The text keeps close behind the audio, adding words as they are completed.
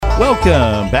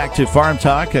Welcome back to Farm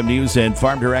Talk. I'm News and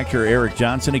Farm Director Eric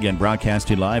Johnson, again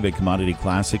broadcasting live at Commodity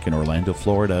Classic in Orlando,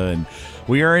 Florida, and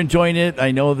we are enjoying it.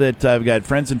 I know that I've got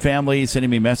friends and family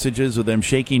sending me messages with them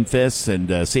shaking fists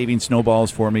and saving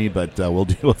snowballs for me, but we'll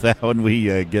deal with that when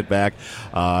we get back.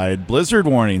 Blizzard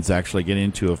warnings actually getting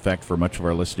into effect for much of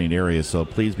our listening area, so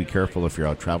please be careful if you're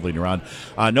out traveling around.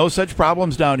 No such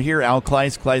problems down here. Al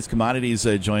Kleiss Commodities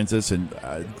joins us. And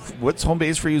what's home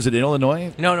base for you? Is it in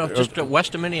Illinois? No, just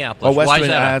west of Minneapolis. Oh, west of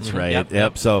Minneapolis. That's right.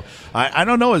 Yep. So I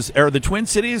don't know. Are the Twin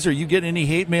Cities? Are you getting any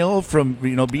hate mail from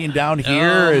being down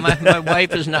here? My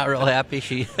wife is not real happy.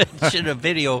 She did a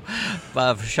video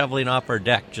of shoveling off her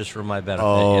deck just for my benefit.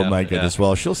 Oh, my goodness.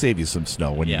 Well, she'll save you some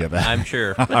snow when you get back. I'm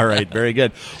sure. All right, very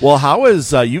good. Well, how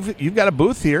is you've got a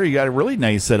booth here? You got a really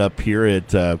nice setup here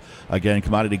at again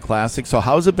Commodity Classic. So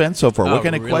how's it been so far? What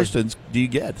kind of questions do you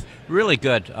get? Really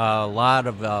good. A lot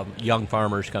of young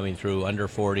farmers coming through, under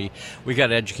 40. We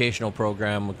got an educational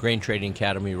program, Grain Trading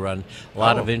Academy run. A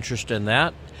lot of interest in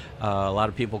that. A lot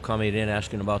of people coming in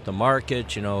asking about the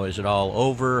market. Is it all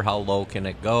over? How low can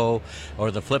it go?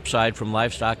 Or the flip side from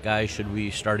livestock guys, should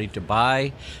we starting to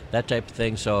buy? That type of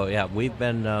thing. So, yeah, we've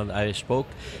been, I spoke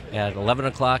at 11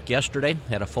 o'clock yesterday,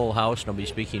 had a full house, and I'll be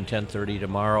speaking 10:30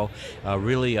 tomorrow.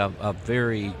 Really a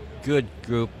very good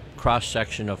group.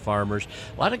 Cross-section of farmers.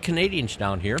 A lot of Canadians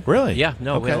down here. Really? Yeah.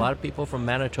 No, we have a lot of people from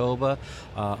Manitoba,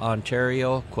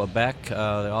 Ontario, Quebec.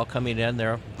 They're all coming in.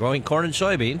 They're growing corn and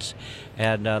soybeans,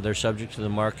 and they're subject to the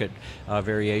market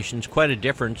variations. Quite a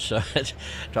difference.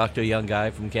 Talked to a young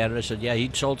guy from Canada. Said, yeah,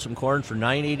 he'd sold some corn for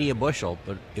 $9.80 a bushel,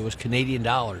 but it was Canadian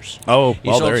dollars. Oh, he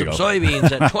sold some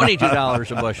soybeans at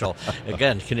 $22 a bushel.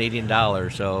 Again, Canadian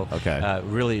dollars. So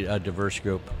really a diverse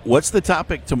group. What's the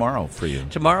topic tomorrow for you?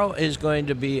 Tomorrow is going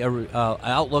to be a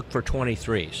outlook for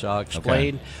 23. So I'll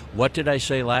explain what did I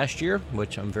say last year,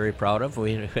 which I'm very proud of.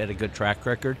 We had a good track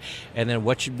record. And then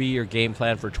what should be your game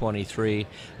plan for 23,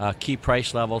 key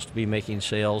price levels to be making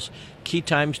sales, key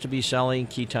times to be selling,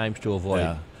 key times to avoid.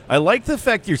 Yeah. I like the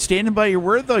fact you're standing by your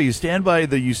word, though. You stand by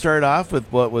you start off with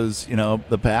what was,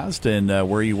 the past and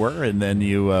where you were, and then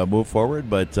you move forward.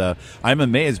 But I'm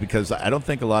amazed because I don't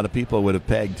think a lot of people would have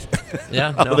pegged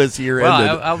this year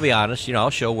ended. I'll be honest. I'll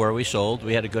show where we sold.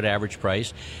 We had a good average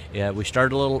price. Yeah, we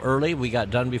started a little early. We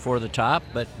got done before the top,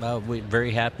 but we're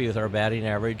very happy with our batting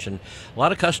average. And a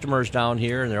lot of customers down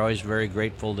here, and they're always very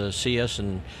grateful to see us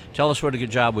and tell us what a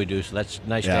good job we do. So that's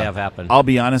nice to have happen. I'll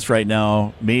be honest right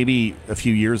now, maybe a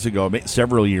few years ago,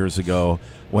 several years ago,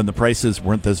 when the prices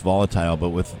weren't this volatile, but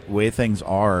with the way things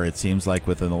are, it seems like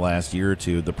within the last year or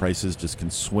two, the prices just can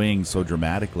swing so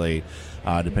dramatically,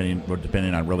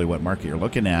 depending on really what market you're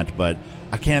looking at. But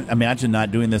I can't imagine not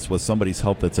doing this with somebody's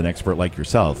help that's an expert like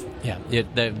yourself. Yeah,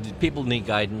 the people need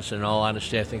guidance. In all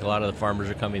honesty, I think a lot of the farmers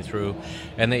are coming through,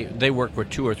 and they work with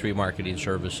 2 or 3 marketing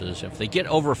services. If they get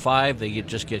over 5, they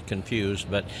just get confused.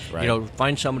 But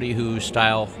find somebody whose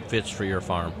style fits for your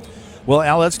farm. Well,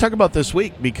 Al, let's talk about this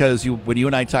week, because when you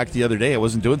and I talked the other day, it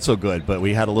wasn't doing so good, but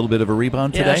we had a little bit of a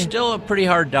rebound today. Yeah, still a pretty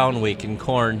hard down week in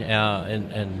corn,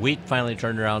 and wheat finally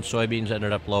turned around. Soybeans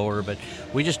ended up lower, but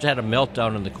we just had a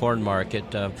meltdown in the corn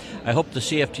market. I hope the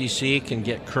CFTC can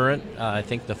get current. I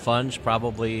think the funds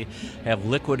probably have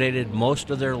liquidated most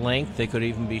of their length. They could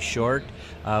even be short.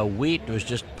 Wheat was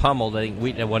just pummeled. I think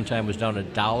wheat at one time was down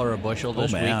 $1 a bushel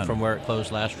this week from where it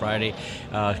closed last Friday.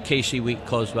 KC wheat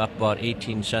closed up about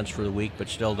 18 cents for the week, but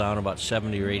still down about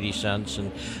 70 or 80 cents.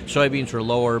 And soybeans were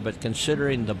lower, but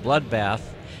considering the bloodbath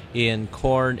in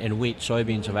corn and wheat,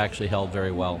 soybeans have actually held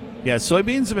very well. Yeah,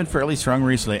 soybeans have been fairly strong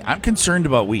recently. I'm concerned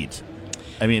about wheat.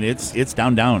 I mean, it's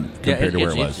down compared to where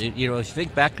it was. If you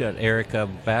think back to it, Eric,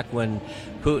 back when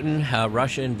Putin,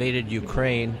 Russia invaded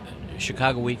Ukraine,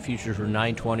 Chicago wheat futures were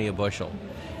 $9.20 a bushel.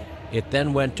 It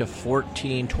then went to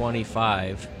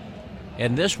 $14.25,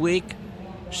 and this week,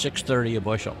 $6.30 a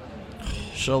bushel.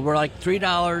 So we're like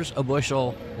 $3 a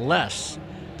bushel less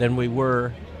than we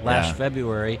were last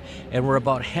February, and we're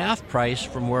about half price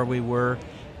from where we were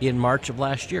in March of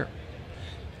last year.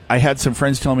 I had some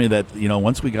friends tell me that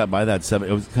once we got by that it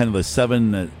was kind of the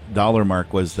 $7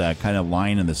 mark was that kind of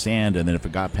line in the sand, and then if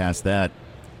it got past that,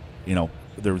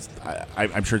 there was,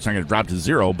 I'm sure it's not going to drop to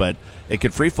 0, but it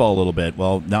could free fall a little bit.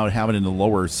 Well, now having it in the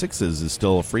lower 6s is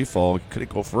still a free fall. Could it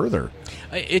go further?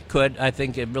 It could. I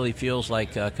think it really feels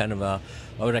like kind of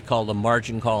what I call the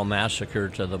margin call massacre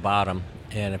to the bottom.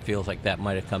 And it feels like that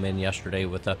might have come in yesterday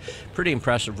with a pretty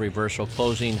impressive reversal,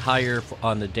 closing higher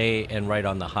on the day and right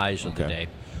on the highs of the day.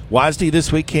 WASDE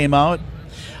this week came out.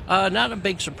 Not a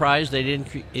big surprise.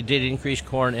 It did increase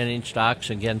corn ending stocks,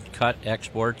 again, cut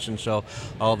exports, and so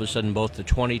all of a sudden both the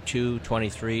 22,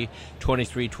 23,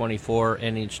 23, 24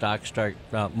 ending stocks start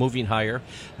moving higher,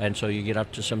 and so you get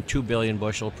up to some 2 billion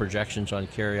bushel projections on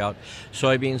carryout.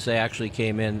 Soybeans, they actually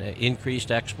came in,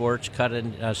 increased exports, cut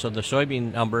in, so the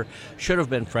soybean number should have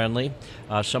been friendly.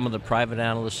 Some of the private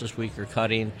analysts this week are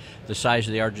cutting the size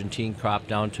of the Argentine crop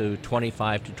down to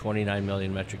 25 to 29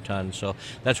 million metric tons, so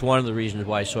that's one of the reasons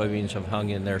why soybeans have hung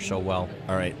in there so well.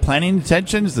 All right. Planting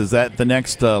intentions, is that the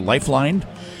next lifeline?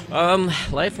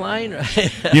 Lifeline?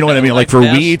 You know what I mean? Like for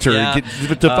best, wheat or yeah.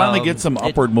 to finally get some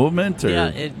upward movement? Or?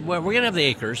 Yeah, well, we're going to have the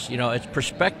acres. It's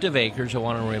prospective acres. I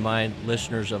want to remind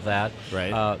listeners of that.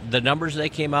 Right. The numbers they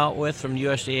came out with from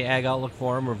USDA Ag Outlook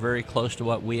Forum were very close to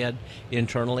what we had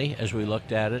internally as we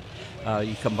looked at it.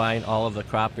 You combine all of the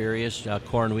crop areas,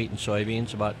 corn, wheat, and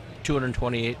soybeans, about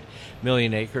 228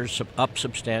 million acres, up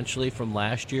substantially from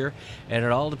last year, and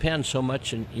it all depends so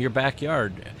much in your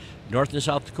backyard. North and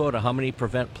South Dakota, how many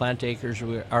plant acres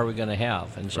are we going to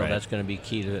have? And so that's going to be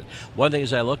key to it. One thing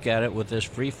as I look at it with this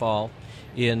free fall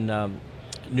in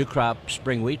new crop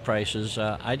spring wheat prices,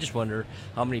 I just wonder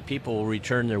how many people will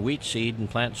return their wheat seed and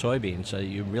plant soybeans.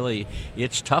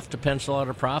 It's tough to pencil out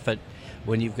a profit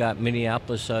when you've got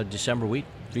Minneapolis December wheat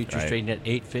futures trading at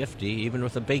 $8.50, even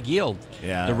with a big yield.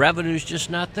 Yeah. The revenue's just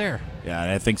not there. Yeah,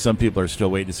 and I think some people are still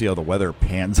waiting to see how the weather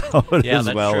pans out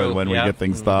as well, true. and when we get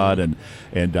things thawed,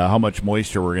 and how much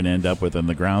moisture we're going to end up with in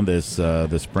the ground this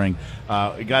spring.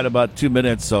 We got about 2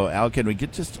 minutes, so Al, can we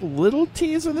get just a little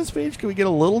tease on this page? Can we get a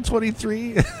little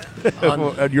 23?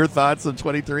 On your thoughts on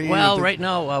 23? Well, right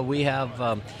now we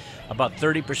have about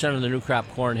 30% of the new crop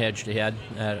corn hedged ahead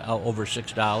at over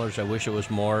 $6. I wish it was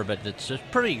more, but it's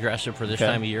pretty aggressive for this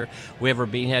time of year. We have our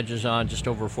bean hedges on just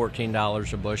over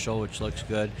 $14 a bushel, which looks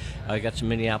good. I got some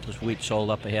Minneapolis wheat sold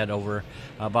up ahead over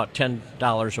about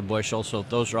 $10 a bushel, so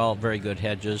those are all very good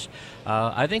hedges.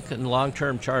 I think in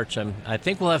long-term charts, I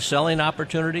think we'll have selling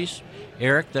opportunities,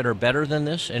 Eric, that are better than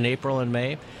this in April and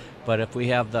May. But if we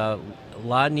have the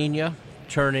La Nina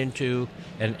turn into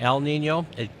an El Nino,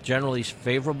 it generally is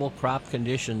favorable crop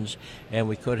conditions, and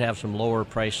we could have some lower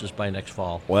prices by next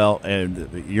fall. Well,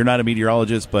 and you're not a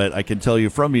meteorologist, but I can tell you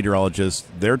from meteorologists,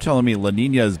 they're telling me La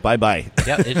Nina is bye-bye.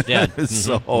 Yeah, it's dead.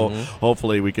 So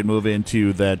hopefully we can move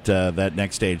into that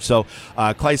next stage. So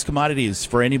Kleist Commodities,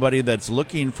 for anybody that's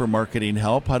looking for marketing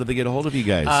help, how do they get a hold of you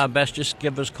guys? Best just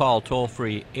give us a call,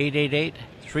 toll-free,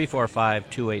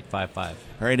 888-345-2855.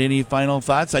 All right, any final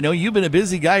thoughts? I know you've been a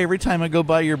busy guy. Every time I go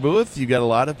by your booth, you got a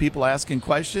lot of people asking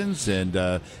questions, and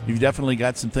you've definitely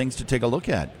got some things to take a look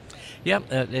at.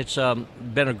 Yep, it's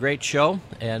been a great show,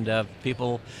 and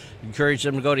people encourage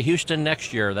them to go to Houston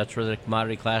next year. That's where the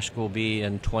Commodity Classic will be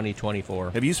in 2024.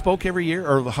 Have you spoke every year,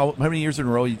 or how many years in a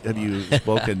row have you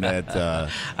spoken at?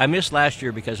 I missed last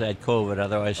year because I had COVID.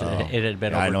 Otherwise, it had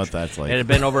been. I know what that's like. It had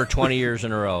been over 20 years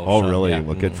in a row. Oh, so, really? Yeah.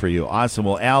 Well, good for you. Awesome.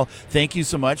 Well, Al, thank you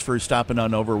so much for stopping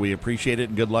on over. We appreciate it,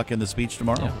 and good luck in the speech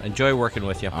tomorrow. Yeah, enjoy working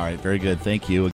with you. All right, very good. Thank you.